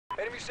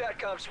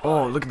SATCOM spotted.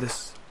 Oh, look at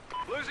this.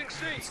 Losing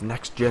C. It's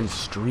next gen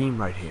stream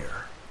right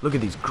here. Look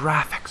at these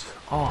graphics. We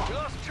Oh.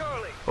 lost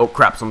Charlie. Oh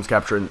crap, someone's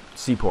capturing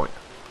C point.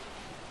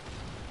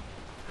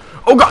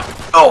 Oh god!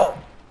 Oh!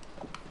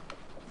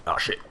 Oh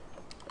shit.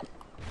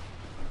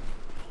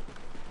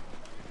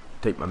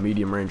 Take my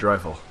medium range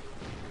rifle.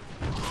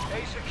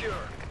 A secure.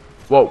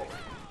 Whoa.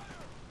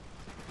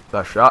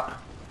 That shot.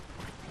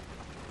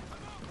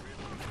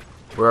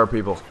 Where are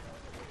people?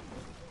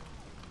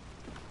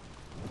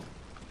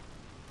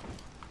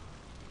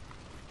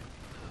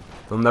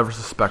 They'll never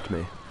suspect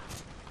me.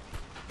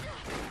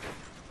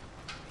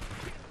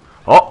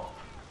 Oh!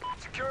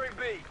 Securing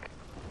B.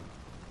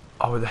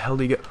 Oh, where the hell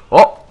did he get?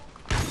 Oh!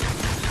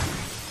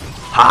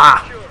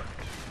 Ha! Secure.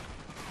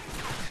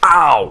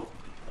 Ow!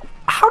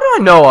 How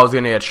did I know I was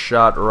gonna get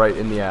shot right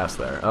in the ass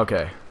there?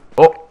 Okay.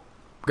 Oh!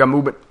 Got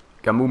movement.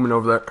 Got movement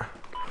over there.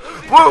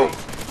 Whoa!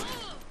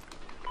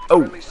 Oh!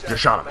 Friendly Just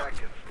shot SATCOM him.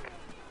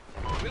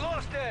 active. We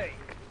lost A.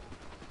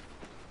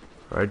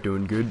 Alright,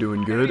 doing good,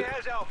 doing Enemy good.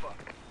 has Alpha.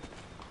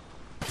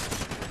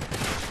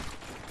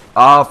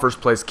 Ah,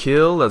 first place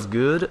kill. That's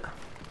good.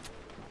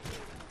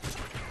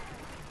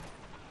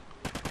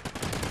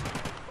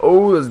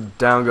 Oh, there's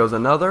down goes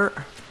another.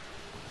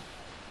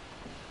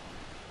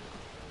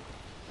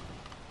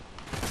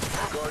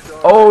 Guard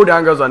dog. Oh,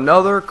 down goes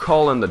another.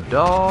 Calling the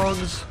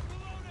dogs.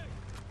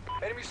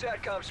 Enemy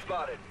SATCOM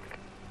spotted.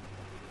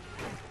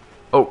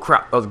 Oh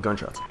crap, that was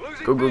gunshots.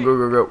 Go, go,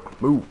 go, go, go.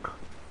 Move.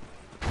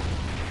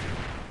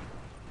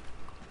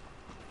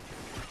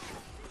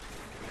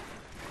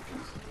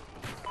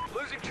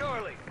 Losing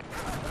Charlie.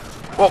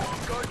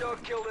 Oh, Guard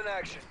dog killed in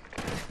action.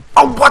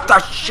 oh, what the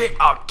shit?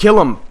 I'll kill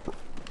him.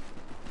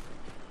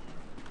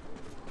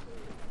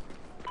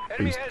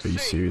 Enemy has Are you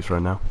C. serious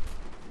right now?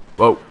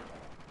 Whoa.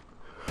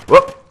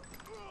 Whoa.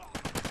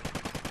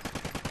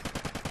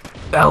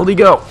 The hell did he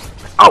go?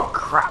 Oh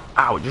crap.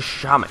 Ow, it just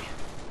shot me.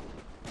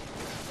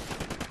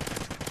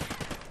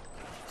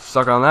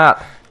 Suck on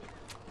that.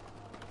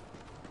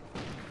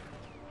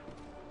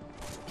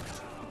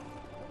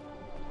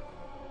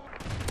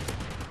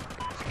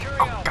 Securing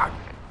Oh Alpha. god.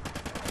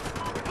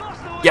 We've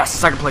lost the lead. Yes,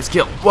 second place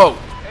kill. Whoa.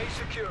 A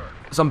secure.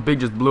 Something big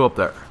just blew up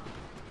there.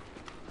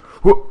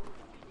 Whoa.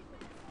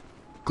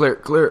 Clear,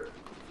 clear.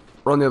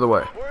 Run the other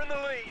way. We're in the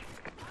lead.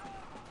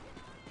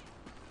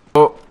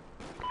 Oh.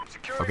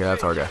 Securing Okay,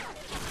 that's B. our guy.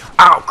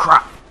 Ow,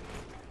 crap.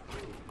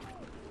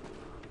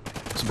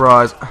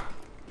 Surprise.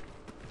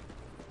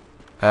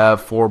 I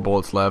have 4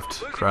 bullets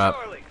left. Losing Crap.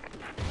 Charlie.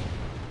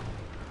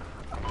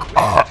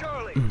 Ah.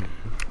 Charlie.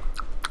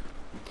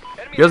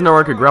 You guys know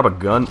where I could grab a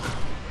gun?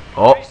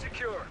 Oh. A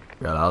secure.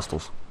 Got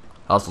hostiles.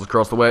 Hostiles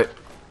across the way.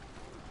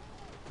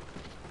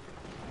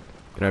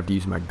 Gonna have to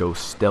use my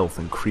ghost stealth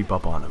and creep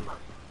up on him.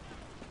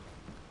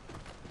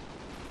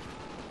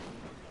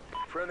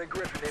 Friendly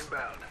Griffin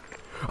inbound.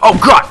 Oh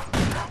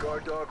god!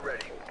 Guard dog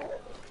ready.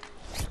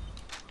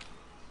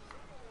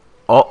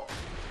 Oh.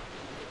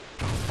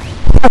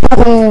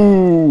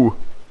 Ooh.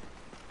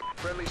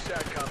 Friendly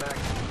SATCOM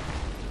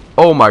active.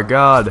 Oh my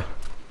god.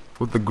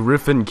 With the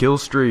Griffin kill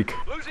streak.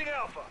 Losing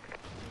Alpha.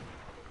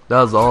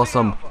 That was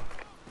awesome.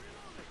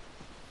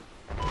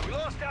 Alpha. We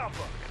lost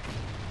Alpha.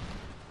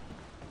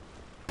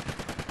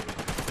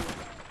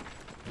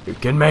 You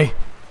kidding me?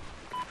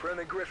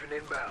 Friendly Griffin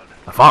inbound.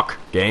 Ah, fuck,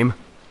 game.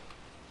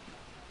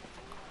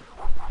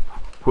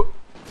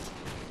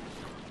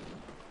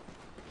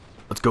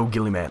 Let's go,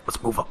 Gilly Man.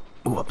 Let's move up.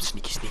 Move up,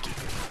 sneaky, sneaky.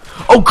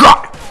 Oh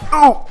god!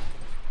 Ooh!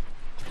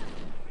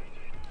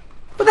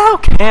 Who the hell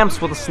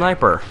camps with a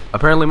sniper?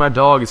 Apparently my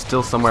dog is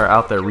still somewhere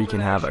out there wreaking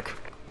havoc.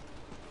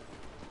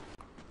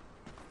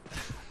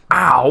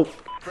 Ow!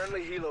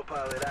 Friendly helo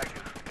pilot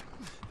active.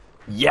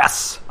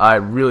 Yes! I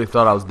really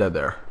thought I was dead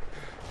there.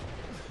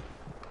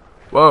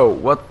 Whoa,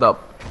 what the?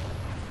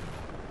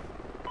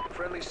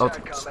 Friendly Oh,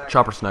 SATCOM it's active.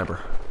 chopper sniper.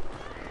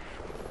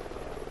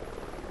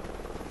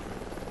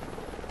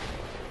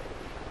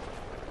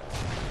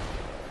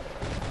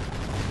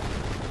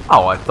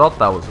 Oh, I thought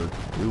that was a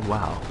dude.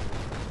 Wow.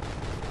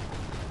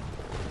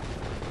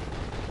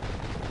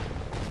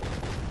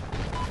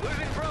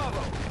 Losing Bravo.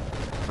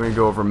 We're gonna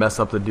go over and mess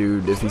up the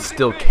dude if he's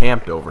still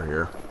camped over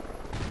here.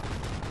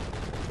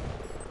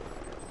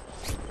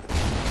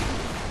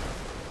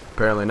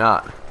 Apparently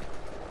not.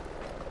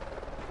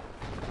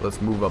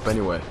 Let's move up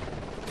anyway.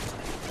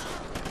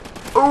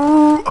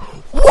 Ooh!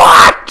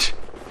 What?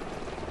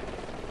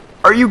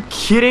 Are you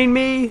kidding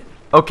me?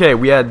 Okay,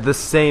 we had the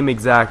same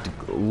exact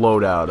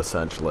loadout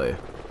essentially.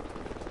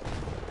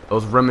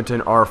 Those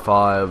Remington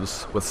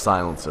R5s with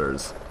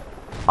silencers.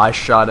 I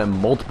shot him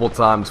multiple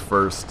times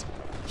first.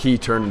 He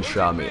turned and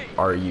shot me.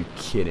 Are you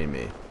kidding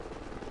me?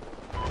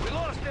 We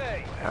lost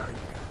A. Where are you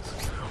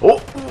guys? Oh!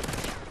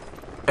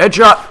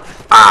 Headshot!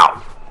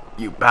 Ow!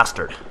 You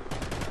bastard.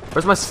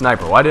 Where's my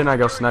sniper? Why didn't I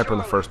go sniper in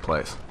the first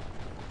place?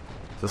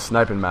 It's a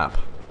sniping map.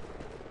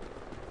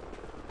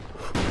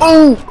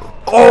 Oh!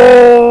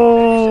 Oh!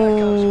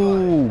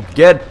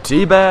 Get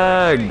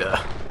teabagged!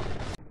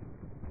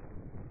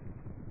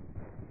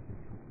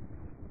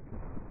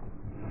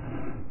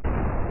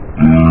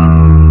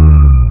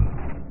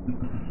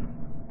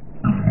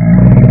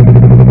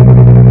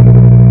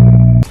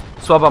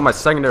 Swap out my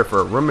secondary for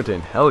a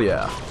Remington. Hell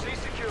yeah. C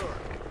secure.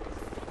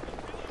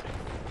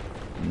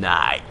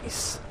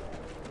 Nice.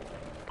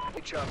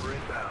 Chopper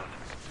inbound.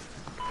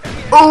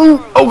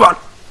 Oh! Oh god!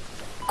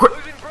 Quick!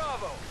 Losing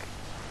Bravo.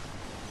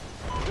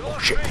 We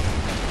lost Shit. B.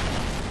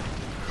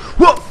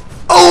 Whoa!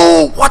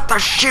 Oh! What the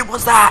shit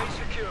was that? C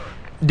secure.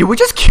 Did we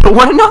just kill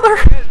one another?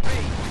 There's B.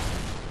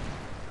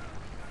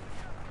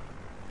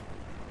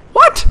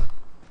 What?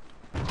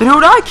 Then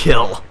who'd I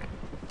kill?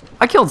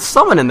 I killed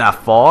someone in that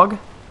fog.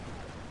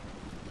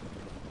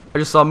 I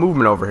just saw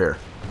movement over here.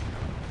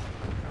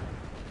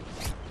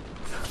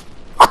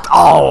 What?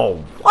 Oh!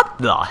 What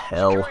the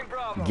hell?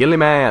 Gilly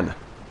man.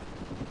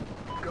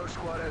 Ghost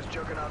Squad has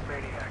Juggernaut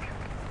Maniac.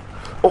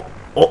 Oh!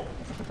 Oh!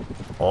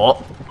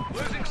 Oh!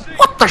 Losing C.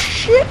 What the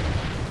shit?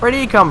 Where'd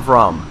he come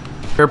from?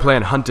 We're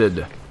playing Hunted,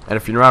 and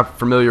if you're not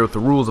familiar with the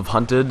rules of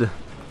Hunted,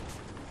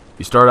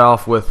 you start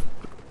off with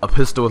a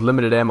pistol with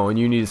limited ammo, and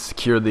you need to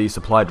secure the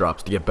supply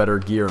drops to get better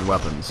gear and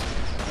weapons.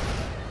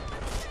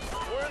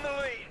 We're in the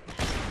lead.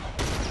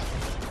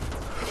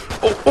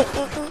 Oh, oh,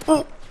 oh, oh,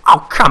 oh.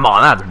 Oh, come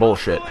on, that's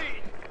bullshit. Lead.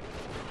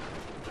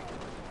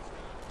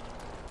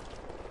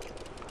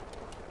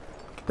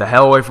 Get the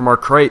hell away from our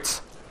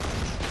crates.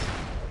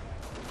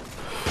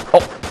 Oh,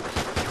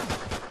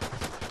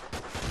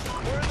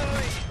 We're in the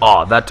lead.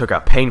 oh, that took a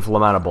painful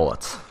amount of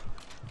bullets.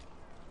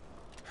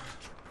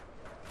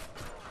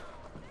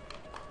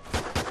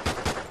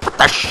 What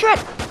the shit?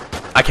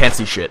 I can't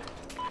see shit.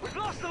 We've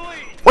lost the lead.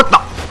 What the?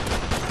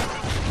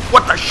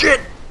 What the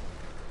shit?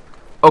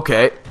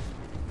 Okay.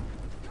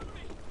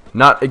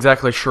 Not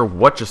exactly sure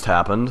what just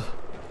happened,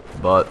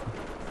 but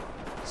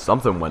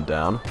something went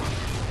down.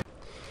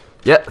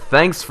 Yeah,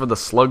 thanks for the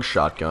slug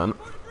shotgun.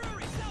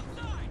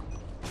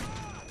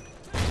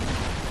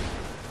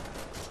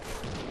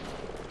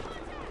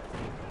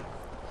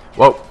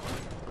 Whoa.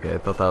 Okay, I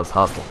thought that was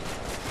hostile.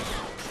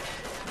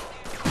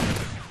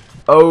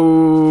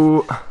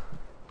 Oh.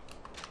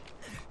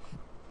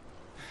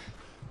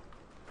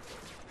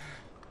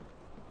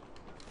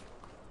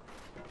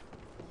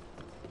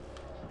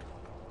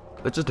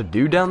 That's just a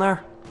dude down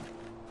there?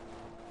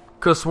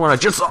 Could've sworn I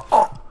just saw.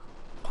 Oh,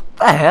 what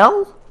the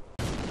hell?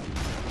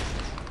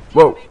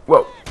 Whoa,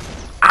 whoa.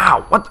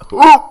 Ow, what the?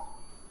 Oh!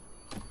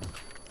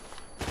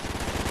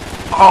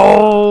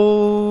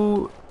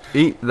 Oh!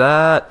 Eat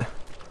that.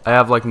 I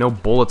have like no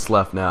bullets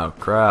left now.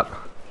 Crap.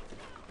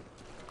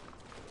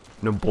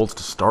 No bolts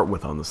to start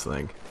with on this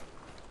thing.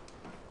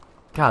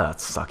 God,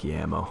 that's sucky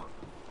ammo.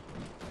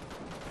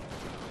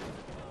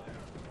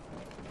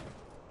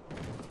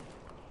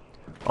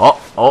 Oh,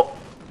 oh.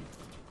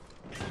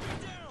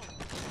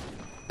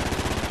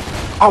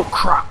 Oh,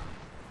 crap.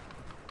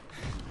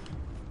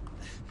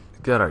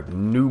 Got a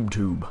noob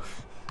tube.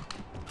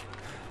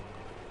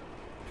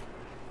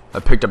 I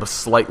picked up a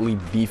slightly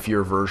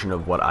beefier version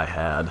of what I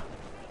had.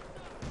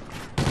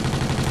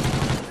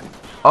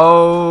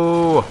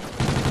 Oh.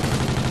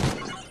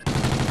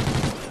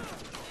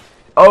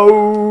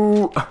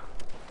 Oh.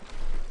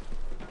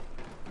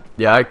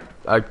 Yeah,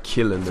 I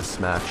kill in this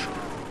match.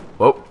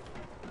 Whoa.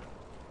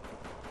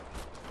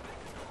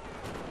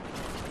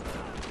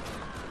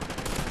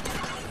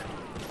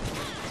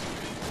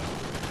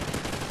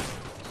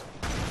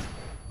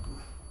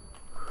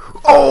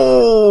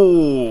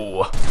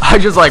 Oh! I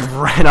just like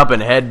ran up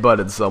and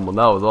headbutted someone.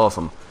 That was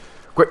awesome.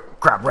 Quick,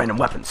 grab random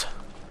weapons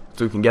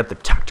so we can get the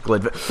tactical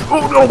advantage.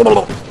 Oh no! No,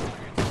 no.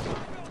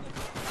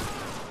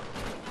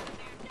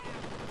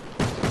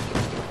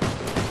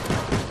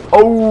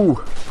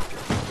 Oh!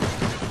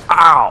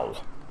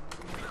 Ow!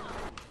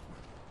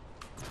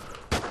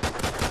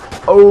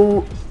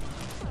 Oh!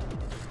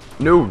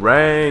 New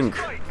rank!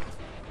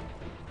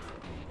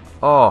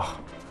 Oh.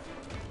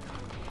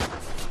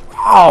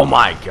 Oh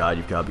my god,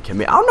 you've got to be kidding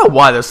me. I don't know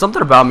why, there's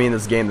something about me in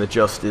this game that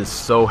just is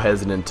so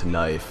hesitant to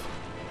knife.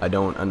 I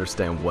don't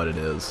understand what it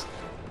is.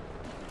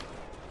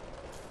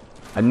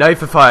 I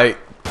knife if I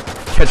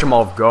catch them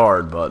off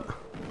guard, but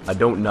I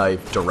don't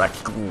knife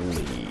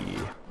directly.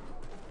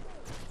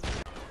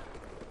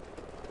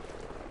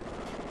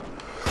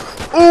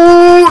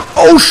 Oh,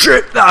 oh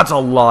shit, that's a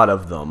lot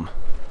of them.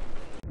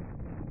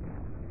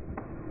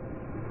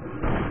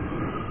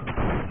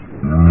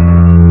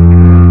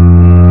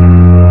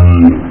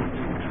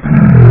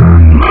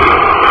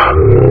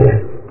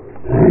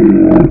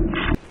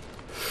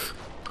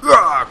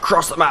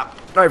 Across the map,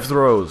 knife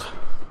throws.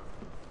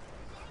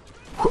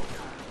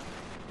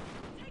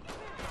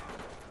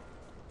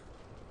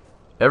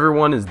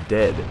 Everyone is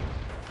dead.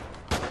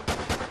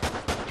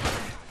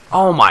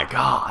 Oh my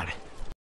god.